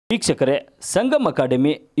ವೀಕ್ಷಕರೇ, ಸಂಗಮ್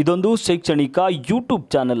ಅಕಾಡೆಮಿ ಇದೊಂದು ಶೈಕ್ಷಣಿಕ ಯೂಟ್ಯೂಬ್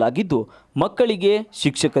ಚಾನೆಲ್ ಆಗಿದ್ದು ಮಕ್ಕಳಿಗೆ,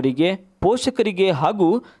 ಶಿಕ್ಷಕರಿಗೆ, ಪೋಷಕರಿಗೆ ಹಾಗೂ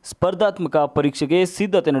ಸ್ಪರ್ಧಾತ್ಮಕ ಪರೀಕ್ಷೆಗೆ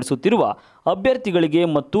ಸಿದ್ಧತೆ ನಡೆಸುತ್ತಿರುವ ಅಭ್ಯರ್ಥಿಗಳಿಗೆ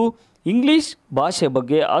ಮತ್ತು ಇಂಗ್ಲಿಷ್ ಭಾಷೆ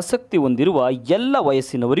ಬಗ್ಗೆ ಆಸಕ್ತಿ ಹೊಂದಿರುವ ಎಲ್ಲ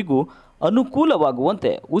ವಯಸ್ಸಿನವರಿಗೂ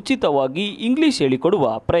ಅನುಕೂಲವಾಗುವಂತೆ ಉಚಿತವಾಗಿ ಇಂಗ್ಲಿಷ್ ಹೇಳಿಕೊಡುವ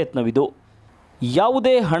ಪ್ರಯತ್ನವಿದು.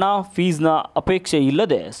 ಯಾವುದೇ ಹಣ ಫೀಸ್ನ ಅಪೇಕ್ಷೆ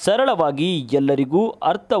ಇಲ್ಲದೆ ಸರಳವಾಗಿ ಎಲ್ಲರಿಗೂ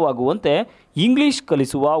ಅರ್ಥವಾಗುವಂತೆ ಇಂಗ್ಲಿಷ್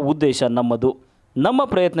ಕಲಿಸುವ ಉದ್ದೇಶ ನಮ್ಮದು. ನಮ್ಮ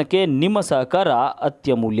ಪ್ರಯತ್ನಕ್ಕೆ ನಿಮ್ಮ ಸಹಕಾರ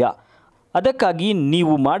ಅತ್ಯಮೂಲ್ಯ. ಅದಕ್ಕಾಗಿ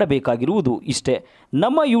ನೀವು ಮಾಡಬೇಕಾಗಿರುವುದು ಇಷ್ಟೇ: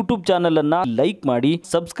 ನಮ್ಮ ಯೂಟ್ಯೂಬ್ ಚಾನಲನ್ನು ಲೈಕ್ ಮಾಡಿ,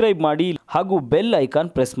 ಸಬ್ಸ್ಕ್ರೈಬ್ ಮಾಡಿ ಹಾಗೂ ಬೆಲ್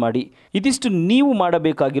ಐಕಾನ್ ಪ್ರೆಸ್ ಮಾಡಿ. ಇದಿಷ್ಟು ನೀವು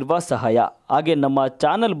ಮಾಡಬೇಕಾಗಿರುವ ಸಹಾಯ. ಹಾಗೆ ನಮ್ಮ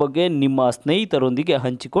ಚಾನಲ್ ಬಗ್ಗೆ ನಿಮ್ಮ ಸ್ನೇಹಿತರೊಂದಿಗೆ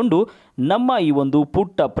ಹಂಚಿಕೊಂಡು ನಮ್ಮ ಈ ಒಂದು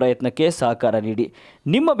ಪುಟ್ಟ ಪ್ರಯತ್ನಕ್ಕೆ ಸಹಕಾರ ನೀಡಿ.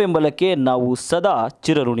 ನಿಮ್ಮ ಬೆಂಬಲಕ್ಕೆ ನಾವು ಸದಾ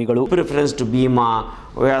ಚಿರಋಣಿಗಳು. Preference to Bhima,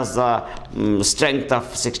 who has the strength of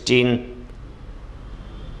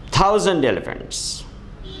 16,000 elephants.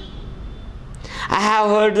 I have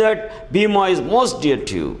heard that Bhima is most dear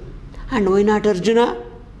to you. And why not Arjuna,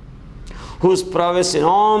 whose prowess in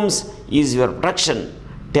arms is your protection?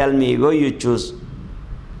 Tell me why you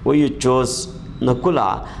chose Nakula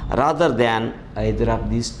rather than either of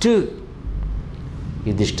these two.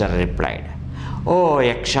 Yudhishthira replied, "Oh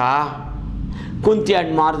Yaksha, Kunti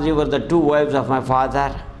and Mardi were the two wives of my father.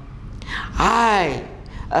 I,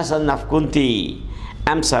 a son of Kunti,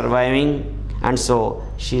 am surviving, and so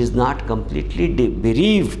she is not completely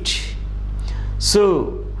bereaved. So,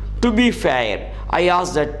 to be fair, I ask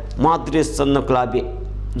that Madri's son Nakula be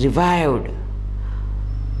revived."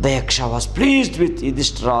 The Yaksha was pleased with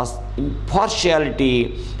Yudhishthira's impartiality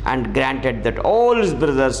and granted that all his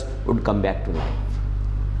brothers would come back to life.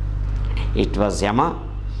 It was Yama,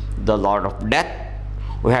 the lord of death,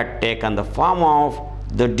 who had taken the form of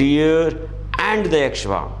the deer and the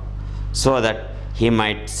Yaksha, so that he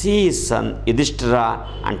might see his son Yudhishthira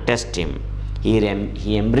and test him. He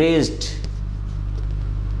embraced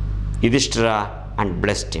Yudhishthira and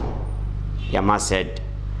blessed him. Yama said,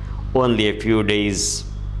 "Only a few days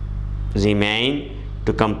remain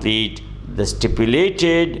to complete the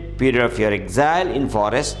stipulated period of your exile in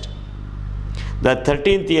forest. The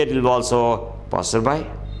 13th year will also pass by.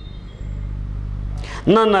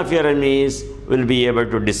 None of your enemies will be able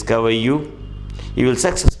to discover you. You will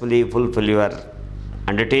successfully fulfill your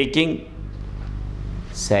undertaking."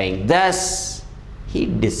 Saying thus, he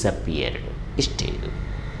disappeared. Still,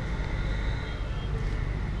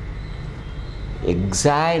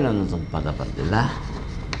 exile ಅನ್ನೋದೊಂದು ಪದ ಬಂದಿಲ್ಲ.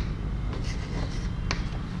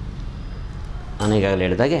 ನಾನು ಈಗಾಗಲೇ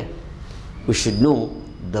ಹೇಳಿದಾಗೆ we should know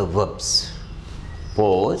the verbs: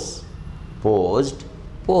 pose, posed,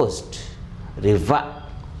 post.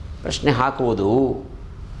 ಪ್ರಶ್ನೆ ಹಾಕುವುದು: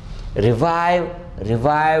 revive,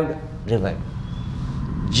 revived, revived.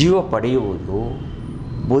 ಜೀವ ಪಡೆಯುವುದು,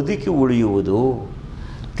 ಬದುಕಿ ಉಳಿಯುವುದು.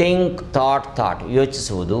 ಥಿಂಕ್, ಥಾಟ್, ಥಾಟ್,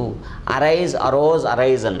 ಯೋಚಿಸುವುದು. Arise, ಅರೋಸ್,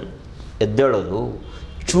 ಅರೈಸನ್, ಎದ್ದೇಳೋದು.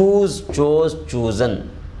 Choose, chose, chosen,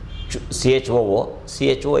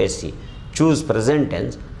 CHOOSE, choose present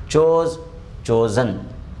tense, chose, chosen.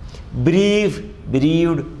 Brew,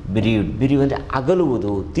 ಬ್ರೀವ್ಡ್, ಬ್ರೀವ್ಡ್. Brew ಅಂದರೆ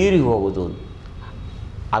ಅಗಲುವುದು, ತೀರಿ ಹೋಗುವುದು,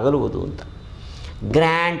 ಅಗಲುವುದು ಅಂತ.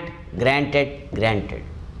 ಗ್ರ್ಯಾಂಟ್, ಗ್ರ್ಯಾಂಟೆಡ್, ಗ್ರ್ಯಾಂಟೆಡ್,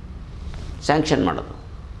 ಸ್ಯಾಂಕ್ಷನ್ ಮಾಡೋದು.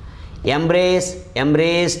 Embrace,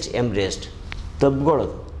 embraced, embraced,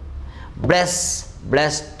 ತಬ್ಕೊಳ್ಳೋದು. Bless,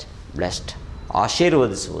 blessed, blessed,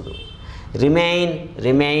 ಆಶೀರ್ವದಿಸುವುದು. Remain,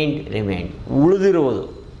 remained, remained, ಉಳಿದಿರುವುದು,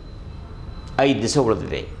 5 ದಿವಸ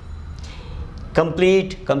ಉಳಿದಿದೆ.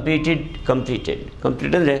 Complete, completed, completed.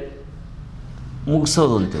 ಕಂಪ್ಲೀಟ್ ಅಂದರೆ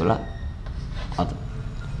ಮುಗಿಸೋದು ಅಂತೀವಲ್ಲ ಅದು.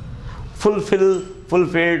 Fulfil,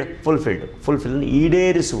 fulfilled, fulfilled. Fulfil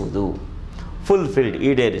ಈಡೇರಿಸುವುದು. Fulfilled,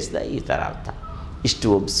 ಈಡೇರಿಸಿದ, ಈ ಥರ ಅರ್ಥ. ಇಷ್ಟು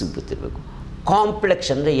ಒಬ್ಸಿಬಿಟ್ಟಿರಬೇಕು.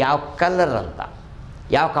 ಕಾಂಪ್ಲೆಕ್ಷನ್ ಅಂದರೆ ಯಾವ ಕಲರ್ ಅಂತ.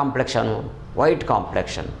 ಯಾವ ಕಾಂಪ್ಲೆಕ್ಷನು? White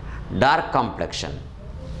complexion, dark complexion.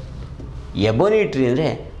 Ebony tree ಅಂದರೆ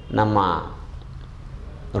ನಮ್ಮ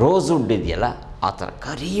ರೋಸ್ ವುಡ್ ಇದೆಯಲ್ಲ ಆ ಥರ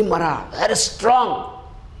ಕರಿ ಮರ, ವೆರಿ ಸ್ಟ್ರಾಂಗ್.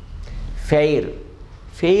 ಫೇರ್,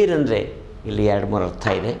 ಫೇರ್ ಅಂದರೆ ಇಲ್ಲಿ 2-3 ಅರ್ಥ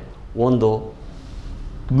ಇದೆ. ಒಂದು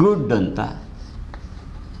ಗುಡ್ ಅಂತ,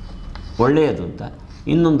 ಒಳ್ಳೆಯದು ಅಂತ.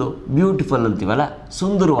 ಇನ್ನೊಂದು ಬ್ಯೂಟಿಫುಲ್ ಅಂತೀವಲ್ಲ,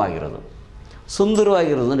 ಸುಂದರವಾಗಿರೋದು.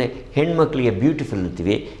 ಸುಂದರವಾಗಿರೋದು ಅಂದರೆ ಹೆಣ್ಮಕ್ಳಿಗೆ ಬ್ಯೂಟಿಫುಲ್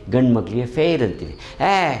ಅಂತೀವಿ, ಗಂಡು ಮಕ್ಕಳಿಗೆ ಫೇರ್ ಅಂತೀವಿ.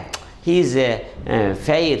 He is A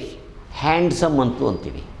fair, handsome ಅಂತೂ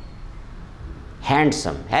ಅಂತೀವಿ.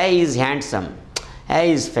 Handsome, is handsome,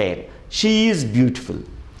 is fair, she is beautiful.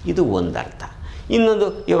 ಇದು ಒಂದು ಅರ್ಥ. ಇನ್ನೊಂದು,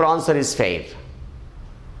 your answer is fair.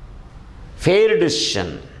 Fair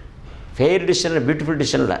decision. Fair decision ಅಂದರೆ ಬ್ಯೂಟಿಫುಲ್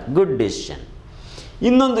ಡಿಸಿಷನ್ ಅಲ್ಲ, ಗುಡ್ ಡಿಸಿಷನ್.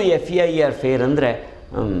 ಇನ್ನೊಂದು FAIR, ಫೇರ್ ಅಂದರೆ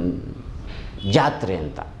ಜಾತ್ರೆ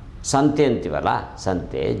ಅಂತ. ಸಂತೆ ಅಂತೀವಲ್ಲ,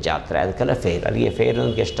 ಸಂತೆ ಜಾತ್ರೆ ಅದಕ್ಕೆಲ್ಲ ಫೇರ್. ಅಲ್ಲಿಗೆ ಫೇರ್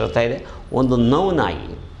ಅನ್ನೋದಕ್ಕೆ ಎಷ್ಟು ಅರ್ಥ ಇದೆ? ಒಂದು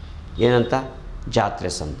ನೌನಾಗಿ ಏನಂತ? ಜಾತ್ರೆ,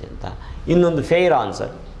 ಸಂತೆ ಅಂತ. ಇನ್ನೊಂದು ಫೇರ್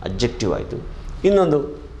ಆನ್ಸರ್ ಅಬ್ಜೆಕ್ಟಿವ್ ಆಯಿತು. ಇನ್ನೊಂದು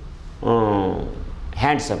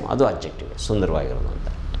ಹ್ಯಾಂಡ್ಸಮ್, ಅದು ಅಬ್ಜೆಕ್ಟಿವ್, ಸುಂದರವಾಗಿರೋದು ಅಂತ.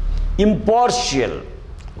 ಇಂಪಾರ್ಷಿಯಲ್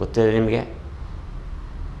ಗೊತ್ತಿದೆ ನಿಮಗೆ,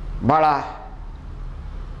 ಭಾಳ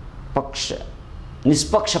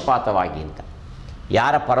ನಿಷ್ಪಕ್ಷಪಾತವಾಗಿ ಅಂತ,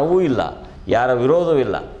 ಯಾರ ಪರವೂ ಇಲ್ಲ, ಯಾರ ವಿರೋಧವೂ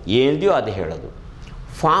ಇಲ್ಲ, ಏನಿದೆಯೋ ಅದು ಹೇಳೋದು.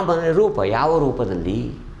 ಫಾರ್ಮ್ ಅಂದರೆ ರೂಪ. ಯಾವ ರೂಪದಲ್ಲಿ?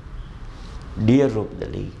 ಡಿಯರ್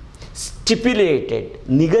ರೂಪದಲ್ಲಿ. ಸ್ಟಿಪ್ಯುಲೇಟೆಡ್,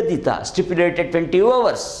 ನಿಗದಿತ. ಸ್ಟಿಪ್ಯುಲೇಟೆಡ್ 20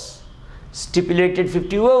 hours, ಸ್ಟಿಪ್ಯುಲೇಟೆಡ್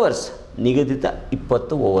 50 hours, ನಿಗದಿತ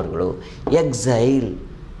 20 ಓವರ್ಗಳು. ಎಕ್ಸೈಲ್,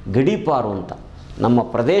 ಗಡೀಪಾರು ಅಂತ, ನಮ್ಮ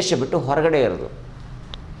ಪ್ರದೇಶ ಬಿಟ್ಟು ಹೊರಗಡೆ ಇರೋದು.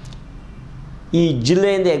 ಈ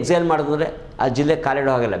ಜಿಲ್ಲೆಯಿಂದ ಎಕ್ಸೈಲ್ ಮಾಡಿದ್ರೆ ಆ ಜಿಲ್ಲೆ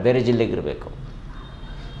ಕಾಲಿಡೋ ಹಾಗಲ್ಲ, ಬೇರೆ ಜಿಲ್ಲೆಗೆ ಇರಬೇಕು.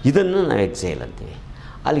 ಇದನ್ನು ನಾವು ಎಕ್ಸೈಲ್ ಅಂತೀವಿ.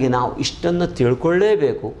 ಅಲ್ಲಿಗೆ ನಾವು ಇಷ್ಟನ್ನು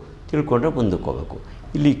ತಿಳ್ಕೊಳ್ಳೇಬೇಕು, ತಿಳ್ಕೊಂಡ್ರೆ ಮುಂದಕ್ಕೆ ಹೋಗಬೇಕು.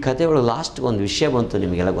 ಇಲ್ಲಿ ಕಥೆಗಳು ಲಾಸ್ಟ್ ಒಂದು ವಿಷಯ ಬಂತು,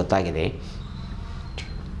 ನಿಮಗೆಲ್ಲ ಗೊತ್ತಾಗಿದೆ.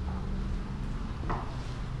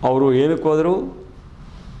 ಅವರು ಏನಕ್ಕೆ ಹೋದರು?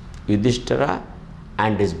 Yudhishthira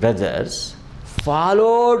and his brothers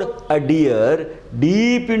followed a dear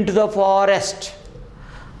deep in to the forest.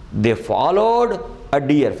 They followed a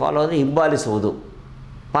dear. Follow ಅಂದರೆ ಹಿಂಬಾಲಿಸುವುದು,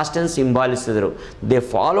 ಪಾಸ್ಟ್ ಟೆನ್ಸ್ ಹಿಂಬಾಲಿಸಿದರು. They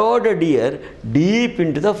followed a dear deep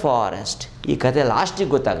in to the forest. ಈ ಕಥೆ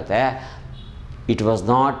ಲಾಸ್ಟಿಗೆ ಗೊತ್ತಾಗುತ್ತೆ, it was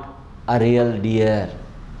not a real dear.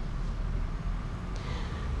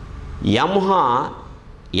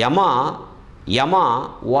 Yama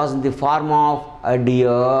was in the form of a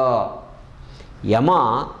dear. Yama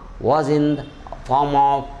was in the form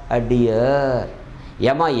of a dear.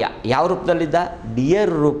 ಯಮ ಯಾವ ರೂಪದಲ್ಲಿದ್ದ?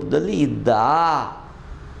 Dear ರೂಪದಲ್ಲಿ ಇದ್ದ.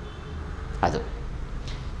 ಅದು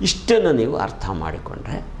ಇಷ್ಟನ್ನು ನೀವು ಅರ್ಥ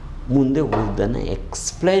ಮಾಡಿಕೊಂಡ್ರೆ ಮುಂದೆ ಉಳಿದನ್ನು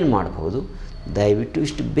ಎಕ್ಸ್ಪ್ಲೈನ್ ಮಾಡ್ಬೋದು. ದಯವಿಟ್ಟು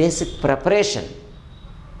ಇಷ್ಟು ಬೇಸಿಕ್ ಪ್ರಿಪರೇಷನ್,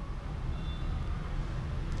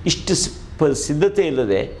 ಇಷ್ಟು ಸಿದ್ಧತೆ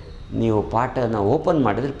ಇಲ್ಲದೆ ನೀವು ಪಾಠನ ಓಪನ್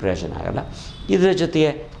ಮಾಡಿದರೆ ಪ್ರಯೋಜನ ಆಗೋಲ್ಲ. ಇದರ ಜೊತೆಗೆ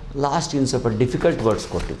ಲಾಸ್ಟ್ ಇನ್ನು ಸ್ವಲ್ಪ ಡಿಫಿಕಲ್ಟ್ ವರ್ಡ್ಸ್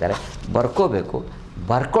ಕೊಟ್ಟಿದ್ದಾರೆ, ಬರ್ಕೋಬೇಕು.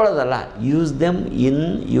 ಬರ್ಕೊಳ್ಳೋದಲ್ಲ, use them in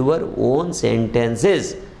your own sentences.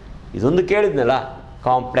 ಇದೊಂದು ಕೇಳಿದ್ನಲ್ಲ,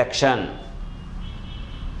 ಕಾಂಪ್ಲೆಕ್ಷನ್.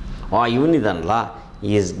 ಇವನಿದನಲ್ಲ,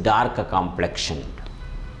 is dark complexion.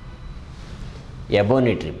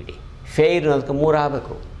 ಎಬೋನಿಟ್ರಿ ಬಿಡಿ, ಫೇರ್ ಅನ್ನೋದಕ್ಕೆ 3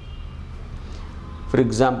 ಆಗಬೇಕು. ಫಾರ್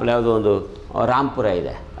ಎಕ್ಸಾಂಪಲ್ ಯಾವುದೋ ಒಂದು ರಾಂಪುರ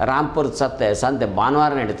ಇದೆ, ರಾಂಪುರದ ಸಂತೆ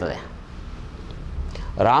ಭಾನುವಾರ ನಡೀತದೆ.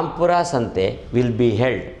 ರಾಂಪುರ ಸಂತೆ will be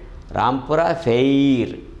held. Rampur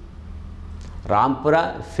fair. Rampur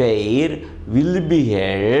fair will be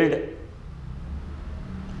held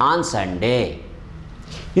on Sunday.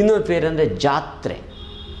 ಇನ್ನೊಂದು ಫೇರ್ ಅಂದರೆ ಜಾತ್ರೆ,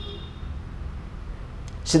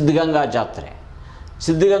 ಸಿದ್ಧಗಂಗಾ ಜಾತ್ರೆ.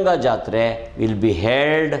 ಸಿದ್ಧಗಂಗಾ ಜಾತ್ರೆ will be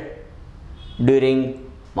held during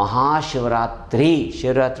Mahashivratri.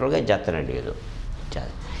 Shivaratri ಒಳಗೆ ಜಾತ್ರೆ ನಡೆಯೋದು.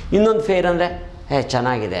 ಇನ್ನೊಂದು ಫೇರ್ ಅಂದರೆ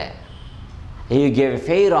ಚೆನ್ನಾಗಿದೆ, you gave A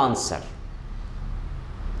fair answer.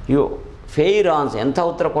 You fair answer. ಎಂಥ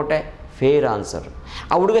ಉತ್ತರ ಕೊಟ್ಟೆ? Fair answer.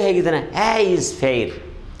 ಆ ಹುಡುಗ ಹೇಗಿದ್ದಾನೆ? Is fair,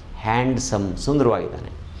 handsome,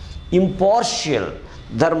 ಸುಂದರವಾಗಿದ್ದಾನೆ. Impartial.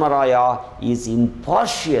 Dharmaraya is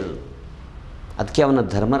impartial. ಅದಕ್ಕೆ ಅವನ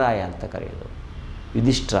ಧರ್ಮರಾಯ ಅಂತ ಕರೆಯೋದು,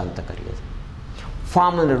 ಯುಧಿಷ್ಠಿರ ಅಂತ ಕರೆಯೋದು.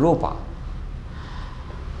 ಫಾರ್ಮ್ ಅಂದರೆ ರೂಪ.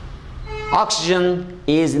 Oxygen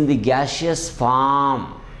is in the gaseous form.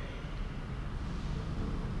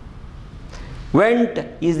 Went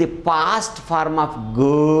is the past form of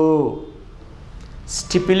go.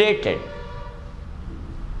 Stipulated.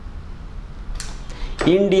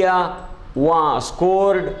 India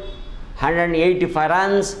scored 185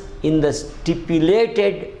 runs in the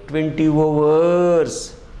stipulated 20 overs.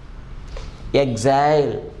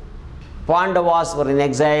 Exile. Pandavas were in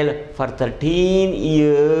exile for 13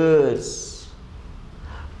 years.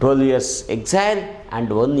 12 years exile and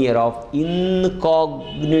 1 year of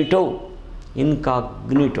incognito.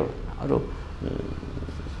 Incognito. ಅವರು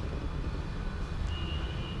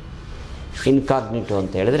incognito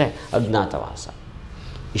ಅಂತ ಹೇಳಿದ್ರೆ ಅಜ್ಞಾತವಾಸ.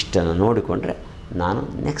 ಇಷ್ಟನ್ನು ನೋಡಿಕೊಂಡ್ರೆ ನಾನು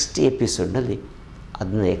next ಎಪಿಸೋಡ್ನಲ್ಲಿ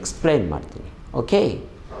ಅದನ್ನು explain ಮಾಡ್ತೀನಿ. Okay,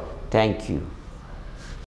 thank you.